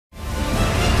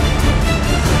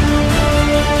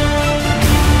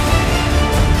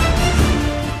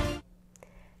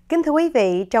Kính thưa quý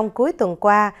vị, trong cuối tuần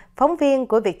qua, phóng viên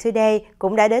của Viet Today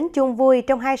cũng đã đến chung vui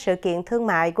trong hai sự kiện thương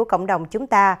mại của cộng đồng chúng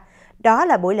ta. Đó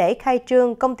là buổi lễ khai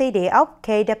trương công ty địa ốc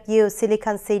KW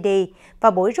Silicon City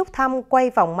và buổi rút thăm quay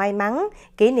vòng may mắn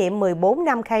kỷ niệm 14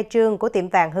 năm khai trương của tiệm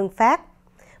vàng Hưng Phát.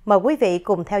 Mời quý vị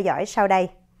cùng theo dõi sau đây.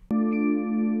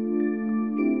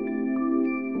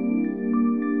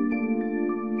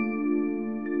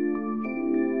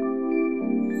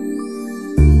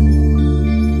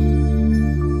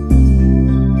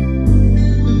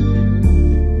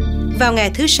 Vào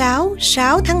ngày thứ Sáu,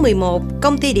 6 tháng 11,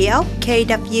 công ty địa ốc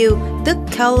KW, tức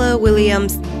Keller Williams,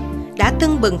 đã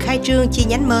tưng bừng khai trương chi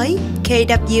nhánh mới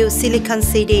KW Silicon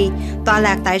City, tọa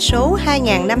lạc tại số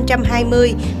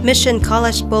 2520 Mission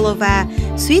College Boulevard,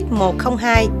 Suite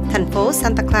 102, thành phố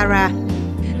Santa Clara.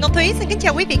 Ngọc Thúy xin kính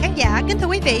chào quý vị khán giả. Kính thưa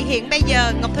quý vị, hiện bây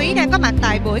giờ Ngọc Thúy đang có mặt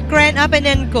tại buổi Grand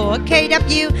Opening của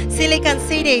KW Silicon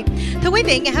City. Thưa quý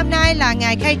vị, ngày hôm nay là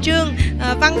ngày khai trương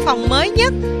văn phòng mới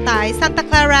nhất tại Santa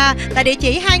Clara, tại địa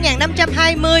chỉ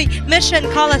 2520 Mission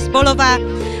College Boulevard.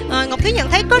 Ngọc Thúy nhận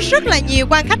thấy có rất là nhiều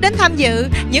quan khách đến tham dự,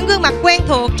 những gương mặt quen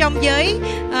thuộc trong giới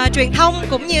truyền thông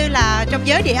cũng như là trong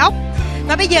giới địa ốc.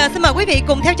 Và bây giờ xin mời quý vị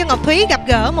cùng theo cho Ngọc Thúy gặp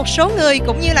gỡ một số người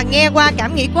cũng như là nghe qua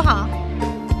cảm nghĩ của họ.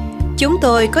 Chúng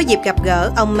tôi có dịp gặp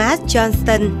gỡ ông Matt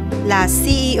Johnston, là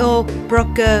CEO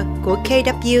broker của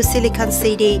KW Silicon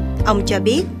City. Ông cho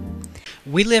biết,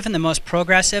 We live in the most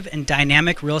progressive and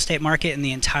dynamic real estate market in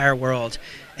the entire world.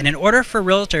 And in order for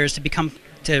realtors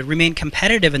to remain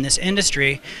competitive in this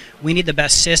industry, we need the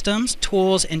best systems,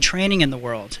 tools, and training in the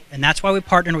world. And that's why we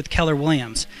partnered with Keller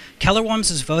Williams. Keller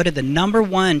Williams is voted the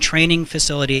 #1 training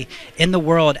facility in the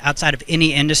world outside of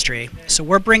any industry. So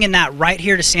we're bringing that right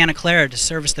here to Santa Clara to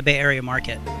service the Bay Area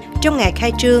market. Trong ngày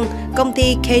khai trương, công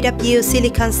ty KW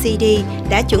Silicon City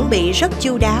đã chuẩn bị rất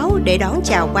chu đáo để đón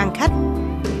chào quan khách.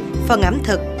 Phần ẩm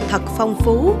thực thật phong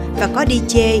phú và có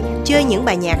DJ chơi những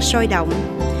bài nhạc sôi động.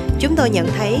 Chúng tôi nhận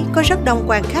thấy có rất đông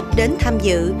quan khách đến tham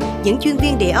dự, những chuyên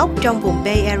viên địa ốc trong vùng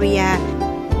Bay Area,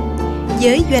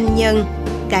 giới doanh nhân,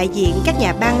 đại diện các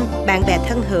nhà băng, bạn bè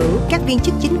thân hữu, các viên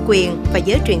chức chính quyền và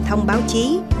giới truyền thông báo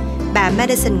chí. Bà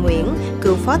Madison Nguyễn,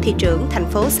 cựu phó thị trưởng thành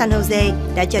phố San Jose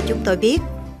đã cho chúng tôi biết.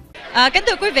 Kính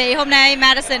thưa quý vị, hôm nay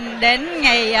Madison đến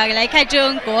ngày lễ khai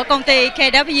trương của công ty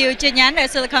KW chi nhánh ở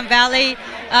Silicon Valley.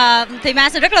 Thì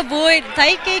Madison rất là vui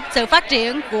thấy cái sự phát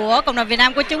triển của cộng đồng Việt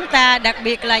Nam của chúng ta, đặc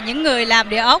biệt là những người làm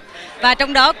địa ốc. Và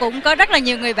trong đó cũng có rất là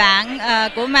nhiều người bạn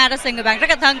của Madison, người bạn rất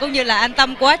là thân, cũng như là anh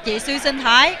Tâm của chị Suy Sinh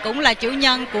Thái, cũng là chủ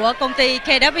nhân của công ty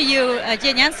KW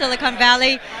chi nhánh Silicon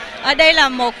Valley. Ở đây là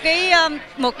một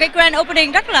cái grand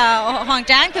opening rất là hoành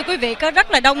tráng, thưa quý vị, có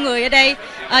rất là đông người ở đây,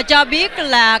 cho biết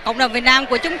là cộng đồng Việt Nam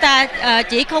của chúng ta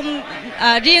chỉ không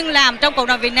riêng làm trong cộng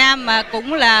đồng Việt Nam mà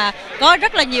cũng là có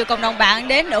rất là nhiều cộng đồng bạn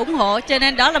đến ủng hộ, cho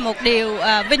nên đó là một điều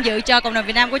vinh dự cho cộng đồng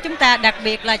Việt Nam của chúng ta, đặc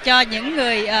biệt là cho những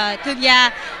người thương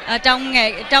gia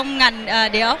trong ngành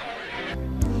địa ốc.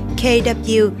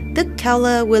 KW, tức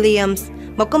Keller Williams,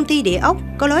 một công ty địa ốc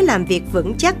có lối làm việc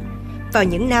vững chắc. Vào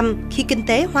những năm khi kinh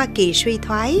tế Hoa Kỳ suy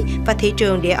thoái và thị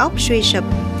trường địa ốc suy sụp,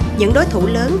 những đối thủ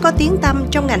lớn có tiếng tăm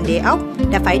trong ngành địa ốc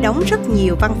đã phải đóng rất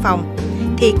nhiều văn phòng,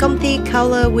 thì công ty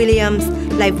Keller Williams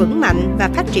lại vững mạnh và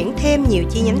phát triển thêm nhiều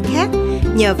chi nhánh khác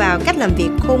nhờ vào cách làm việc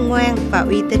khôn ngoan và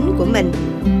uy tín của mình.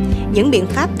 Những biện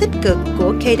pháp tích cực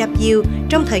của KW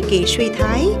trong thời kỳ suy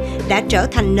thoái đã trở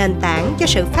thành nền tảng cho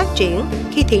sự phát triển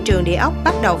khi thị trường địa ốc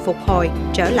bắt đầu phục hồi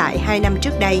trở lại 2 năm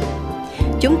trước đây.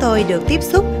 Chúng tôi được tiếp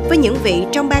xúc với những vị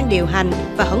trong ban điều hành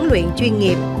và huấn luyện chuyên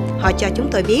nghiệp. Họ cho chúng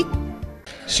tôi biết.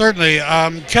 Certainly,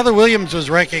 Keller Williams was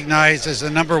recognized as the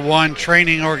 #1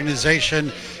 training organization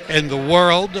in the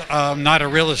world, not a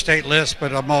real estate list,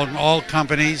 but among all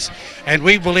companies. And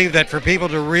we believe that for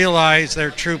people to realize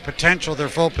their true potential, their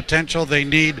full potential, they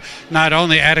need not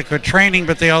only adequate training,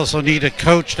 but they also need a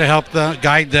coach to help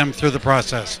guide them through the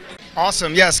process.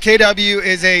 Awesome. Yes, KW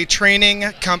is a training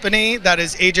company that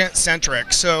is agent-centric.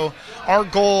 So our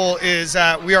goal is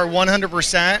that we are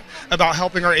 100% about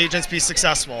helping our agents be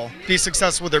successful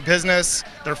with their business,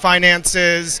 their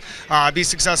finances, be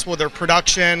successful with their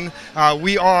production.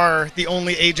 We are the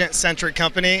only agent-centric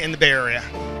company in the Bay Area.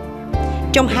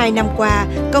 Trong 2 năm qua,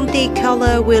 công ty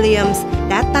Keller Williams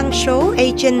đã tăng số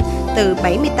agent từ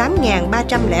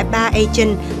 78.303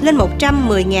 agent lên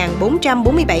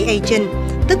 110.447 agent,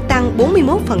 tức tăng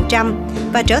 41%,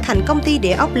 và trở thành công ty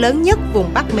địa ốc lớn nhất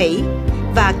vùng Bắc Mỹ.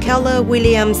 Và Keller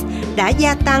Williams đã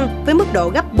gia tăng với mức độ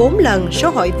gấp 4 lần số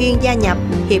hội viên gia nhập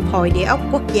Hiệp hội Địa ốc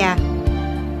Quốc gia.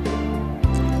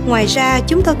 Ngoài ra,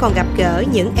 chúng tôi còn gặp gỡ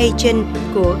những agent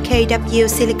của KW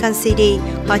Silicon City.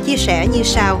 Họ chia sẻ như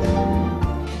sau.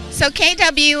 So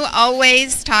KW always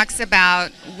talks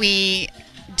about we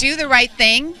do the right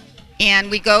thing,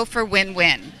 and we go for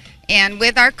win-win. And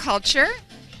with our culture,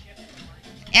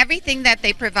 everything that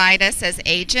they provide us as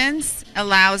agents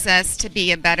allows us to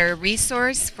be a better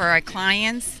resource for our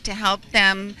clients to help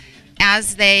them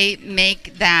as they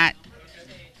make that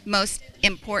most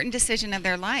important decision of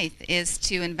their life is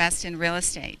to invest in real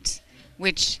estate,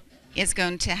 which is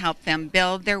going to help them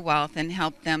build their wealth and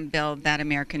help them build that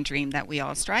American dream that we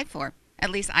all strive for. At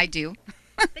least I do.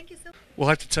 Thank you so much. Well,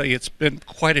 I have to tell you, it's been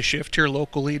quite a shift here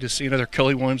locally to see another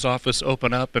Keller Williams office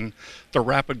open up, and the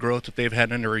rapid growth that they've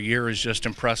had under a year is just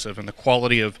impressive, and the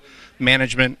quality of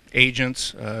management,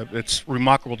 agents, it's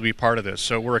remarkable to be part of this,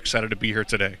 so we're excited to be here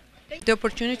today. The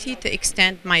opportunity to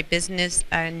extend my business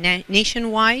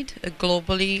nationwide,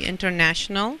 globally,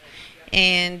 international,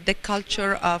 and the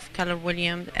culture of Keller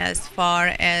Williams as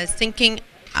far as thinking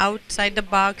outside the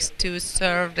box to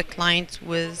serve the clients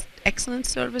with excellent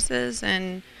services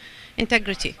and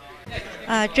integrity.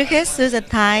 Trước hết, Susan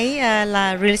Thái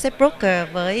là Real Estate Broker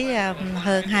với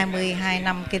hơn 22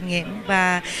 năm kinh nghiệm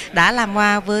và đã làm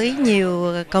qua với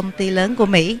nhiều công ty lớn của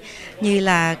Mỹ như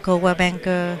là Coldwell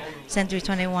Banker, Century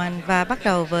 21 và bắt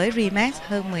đầu với Remax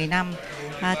hơn 10 năm.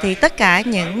 Thì tất cả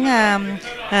những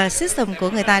system của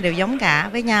người ta đều giống cả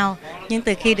với nhau, nhưng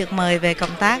từ khi được mời về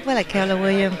công tác với lại Keller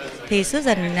Williams thì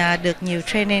Susan được nhiều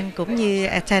training cũng như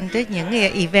attend tới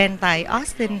những event tại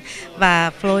Austin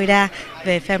và Florida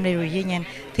về Family Reunion,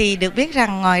 thì được biết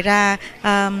rằng ngoài ra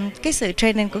cái sự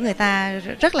training của người ta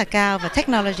rất là cao và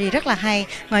technology rất là hay.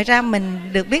 Ngoài ra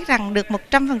mình được biết rằng được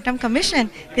 100% commission,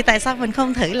 thì tại sao mình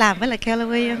không thử làm với lại Keller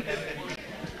Williams?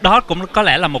 Đó cũng có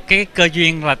lẽ là một cái cơ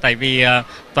duyên, là tại vì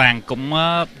Toàn cũng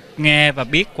nghe và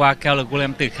biết qua Keller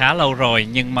Williams từ khá lâu rồi,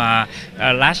 nhưng mà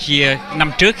last year,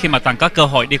 năm trước khi mà Toàn có cơ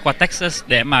hội đi qua Texas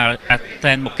để mà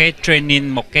attend một cái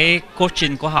training, một cái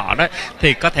coaching của họ đó,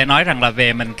 thì có thể nói rằng là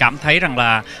về mình cảm thấy rằng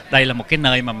là đây là một cái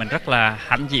nơi mà mình rất là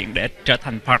hãnh diện để trở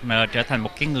thành partner, trở thành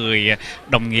một cái người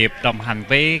đồng nghiệp đồng hành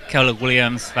với Keller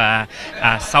Williams, và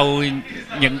sau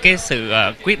những cái sự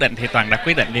quyết định thì Toàn đã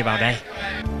quyết định đi vào đây.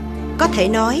 Có thể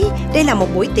nói, đây là một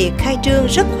buổi tiệc khai trương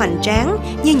rất hoành tráng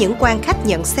như những quan khách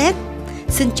nhận xét.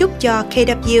 Xin chúc cho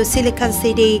KW Silicon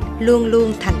City luôn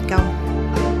luôn thành công.